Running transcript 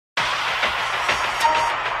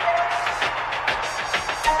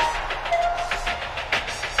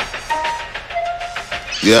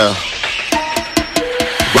Yeah.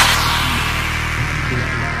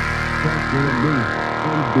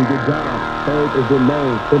 Do your job. Ferg is the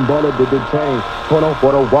name. Then baller did the chain. Turn on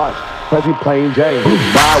for the watch. Prezi plain Jane.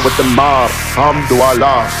 Ride with the mob. Do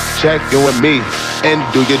Allah. Check you and me. And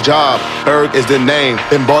do your job. Ferg is the name.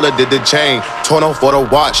 Then baller did the chain. Turn on for the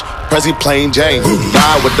watch. Prezi plain Jane.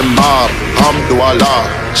 Ride with the mob. Do Allah.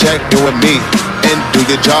 Check you and me. And do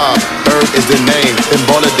your job. Ferg is the name. Then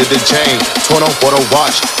baller did the chain. Turn on for the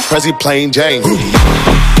watch. Prezi plain Jane.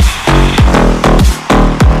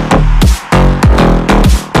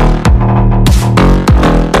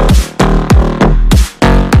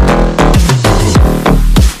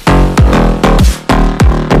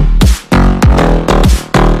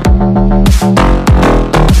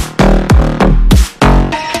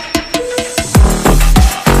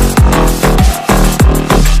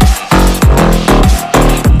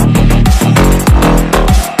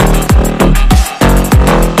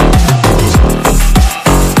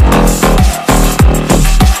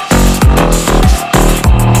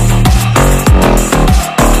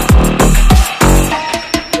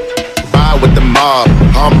 With the mob,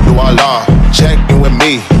 do Allah. Check you and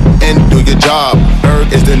me, and do your job.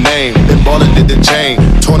 Ferg is the name, then baller did the chain.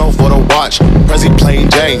 Turn on for the watch, Prezi plain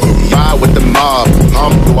Jane. Ride with the mob,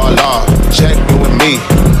 do Allah. Check you and me,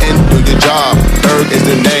 and do your job. Ferg is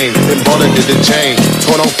the name, then baller did the chain.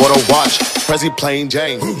 Turn on for the watch, Prezi plain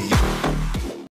Jane.